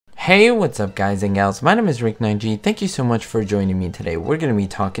Hey, what's up guys and gals, my name is Rick9G. Thank you so much for joining me today. We're going to be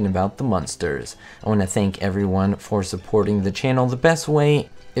talking about the Munsters. I want to thank everyone for supporting the channel. The best way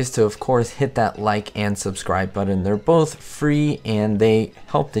is to of course hit that like and subscribe button. They're both free and they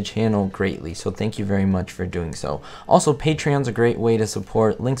help the channel greatly, so thank you very much for doing so. Also, Patreon's a great way to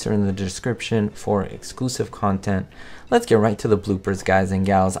support. Links are in the description for exclusive content. Let's get right to the bloopers, guys and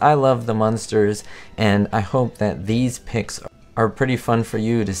gals. I love the Munsters and I hope that these pics are pretty fun for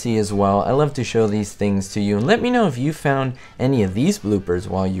you to see as well. I love to show these things to you, and let me know if you found any of these bloopers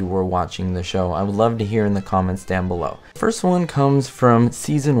while you were watching the show. I would love to hear in the comments down below. First one comes from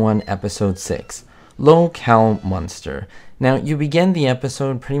season 1 episode 6, Low Cal Munster. Now you begin the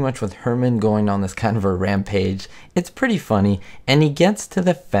episode pretty much with Herman going on this kind of a rampage. It's pretty funny, and he gets to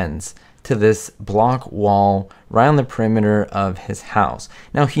the fence, to this block wall right on the perimeter of his house.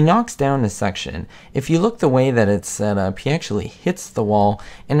 Now he knocks down a section. If you look the way that it's set up, he actually hits the wall,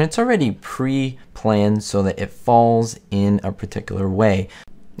 and it's already pre-planned so that it falls in a particular way.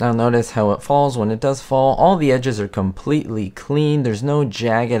 Now notice how it falls. When it does fall, all the edges are completely clean. There's no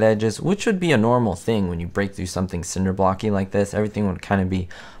jagged edges, which would be a normal thing when you break through something cinder blocky like this. Everything would kind of be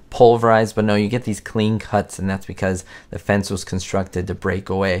pulverized, but no, you get these clean cuts, and that's because the fence was constructed to break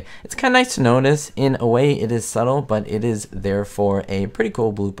away. It's kind of nice to notice. In a way, it is subtle, but it is therefore a pretty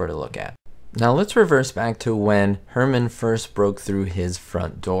cool blooper to look at. Now let's reverse back to when Herman first broke through his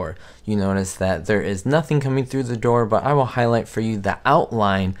front door. You notice that there is nothing coming through the door, but I will highlight for you the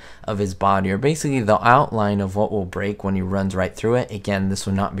outline of his body, or basically the outline of what will break when he runs right through it. Again, this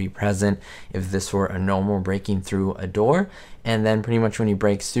would not be present if this were a normal breaking through a door. And then pretty much when he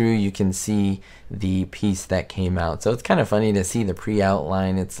breaks through, you can see the piece that came out. So it's kind of funny to see the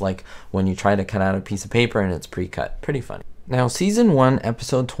pre-outline. It's like when you try to cut out a piece of paper and it's pre-cut. Pretty funny. Now, season 1,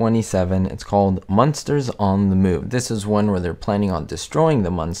 episode 27, it's called Munsters on the Move. This is one where they're planning on destroying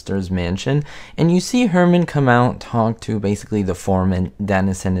the Munsters mansion, and you see Herman come out, talk to basically the foreman.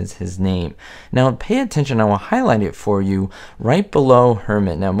 Dennison is his name. Now, pay attention. I will highlight it for you right below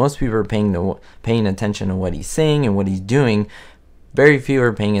Herman. Now, most people are paying attention to what he's saying and what he's doing. Very few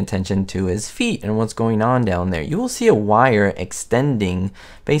are paying attention to his feet and what's going on down there. You will see a wire extending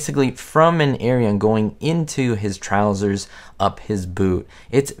basically from an area and going into his trousers up his boot.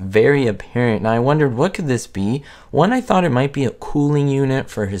 It's very apparent, and I wondered what could this be. One, I thought it might be a cooling unit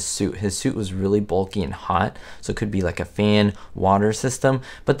for his suit. His suit was really bulky and hot, so it could be like a fan water system,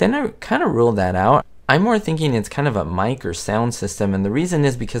 but then I kind of ruled that out. I'm more thinking it's kind of a mic or sound system, and the reason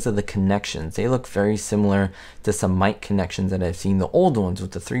is because of the connections. They look very similar to some mic connections that I've seen, the old ones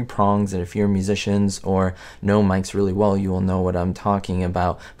with the 3 prongs, and if you're musicians or know mics really well, you will know what I'm talking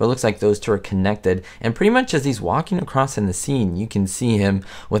about. But it looks like those two are connected, and pretty much as he's walking across in the scene, you can see him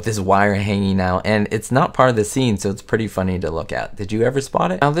with this wire hanging out, and it's not part of the scene, so it's pretty funny to look at. Did you ever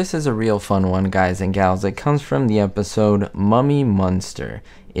spot it? Now this is a real fun one, guys and gals. It comes from the episode Mummy Munster.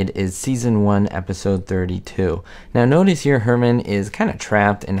 It is season 1, episode 32. Now notice here Herman is kind of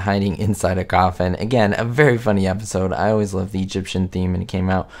trapped and hiding inside a coffin. Again, a very funny episode. I always love the Egyptian theme, and it came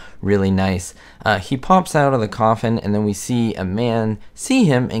out really nice. He pops out of the coffin, and then we see a man see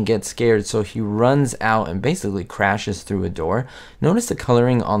him and get scared, so he runs out and basically crashes through a door. Notice the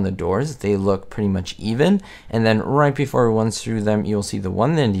coloring on the doors. They look pretty much even, and then right before he runs through them, you'll see the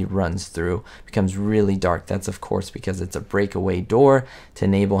one that he runs through becomes really dark. That's of course because it's a breakaway door to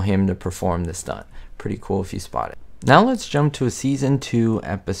enable him to perform the stunt. Pretty cool if you spot it. Now let's jump to a season 2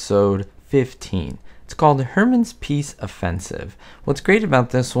 episode 15. It's called Herman's Peace Offensive. What's great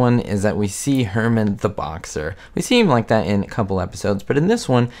about this one is that we see Herman the boxer. We see him like that in a couple episodes, but in this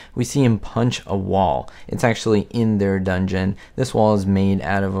one we see him punch a wall. It's actually in their dungeon. This wall is made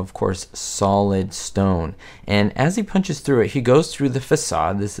out of course solid stone, and as he punches through it, he goes through the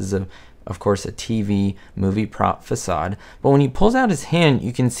facade. This is of course a TV movie prop facade, but when he pulls out his hand,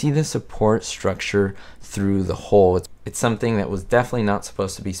 you can see the support structure through the hole. It's something that was definitely not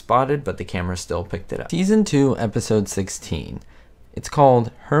supposed to be spotted, but the camera still picked it up. Season 2 episode 16. It's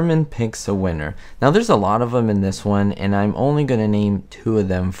called Herman Picks a Winner. Now there's a lot of them in this one, and I'm only going to name 2 of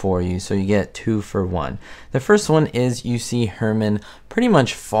them for you, so you get 2 for 1. The first one is you see Herman pretty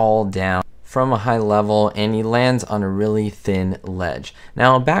much fall down from a high level, and he lands on a really thin ledge.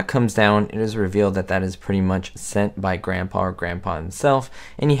 Now a bat comes down. It is revealed that that is pretty much sent by Grandpa or Grandpa himself,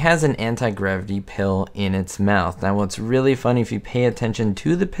 and he has an anti-gravity pill in its mouth. Now what's really funny, if you pay attention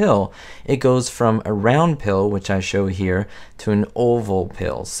to the pill, it goes from a round pill, which I show here, to an oval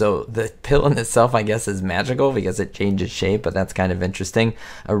pill. So the pill in itself, I guess, is magical because it changes shape, but that's kind of interesting.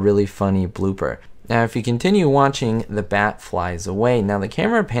 A really funny blooper. Now if you continue watching, the bat flies away. Now the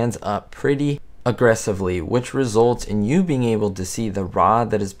camera pans up pretty aggressively, which results in you being able to see the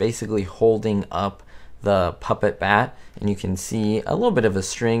rod that is basically holding up the puppet bat, and you can see a little bit of a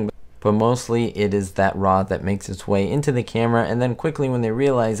string, but mostly it is that rod that makes its way into the camera, and then quickly when they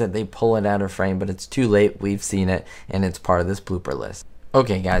realize it, they pull it out of frame, but it's too late. We've seen it, and it's part of this blooper list.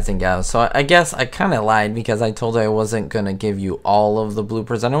 Okay, guys and gals, so I guess I kind of lied because I told you I wasn't going to give you all of the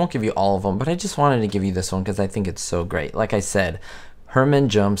bloopers, and I won't give you all of them, but I just wanted to give you this one because I think it's so great. Like I said, Herman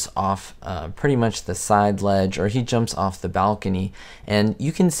jumps off pretty much the side ledge, or he jumps off the balcony, and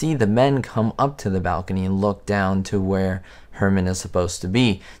you can see the men come up to the balcony and look down to where Herman is supposed to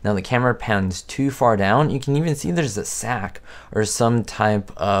be. Now the camera pans too far down. You can even see there's a sack or some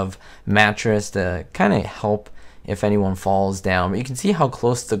type of mattress to kind of help if anyone falls down, but you can see how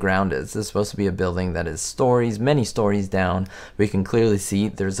close the ground is. This is supposed to be a building that is stories, many stories down, but you can clearly see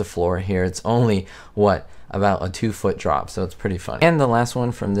there's a floor here. It's only, what, about a 2-foot drop, so it's pretty funny. And the last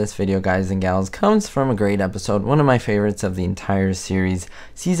one from this video, guys and gals, comes from a great episode, one of my favorites of the entire series,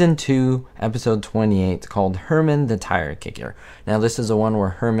 season 2, episode 28, called Herman the Tire Kicker. Now this is the one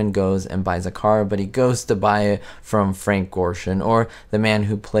where Herman goes and buys a car, but he goes to buy it from Frank Gorshin, or the man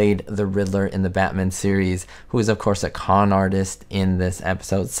who played the Riddler in the Batman series, who is of course a con artist in this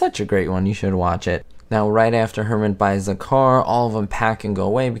episode. Such a great one, you should watch it. Now, right after Herman buys the car, all of them pack and go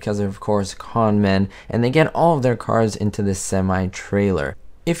away because they're, of course, con men, and they get all of their cars into this semi-trailer.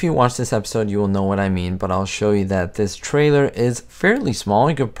 If you watch this episode, you will know what I mean, but I'll show you that this trailer is fairly small.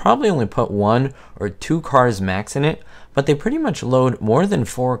 You could probably only put 1 or 2 cars max in it, but they pretty much load more than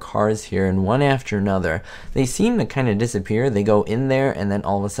 4 cars here, and one after another. They seem to kind of disappear. They go in there, and then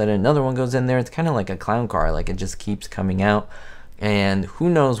all of a sudden another one goes in there. It's kind of like a clown car, like it just keeps coming out. And who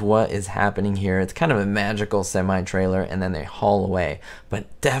knows what is happening here. It's kind of a magical semi-trailer, and then they haul away.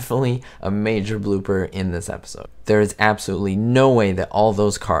 But definitely a major blooper in this episode. There is absolutely no way that all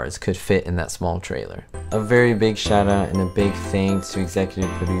those cars could fit in that small trailer. A very big shout out and a big thanks to executive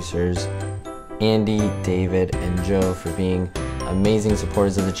producers Andy, David, and Joe for being amazing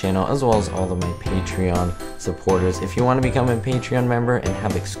supporters of the channel, as well as all of my Patreon supporters. If you want to become a Patreon member and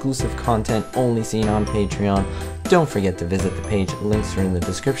have exclusive content only seen on Patreon, don't forget to visit the page. Links are in the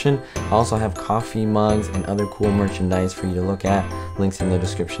description. I also have coffee mugs and other cool merchandise for you to look at. Links in the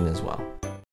description as well.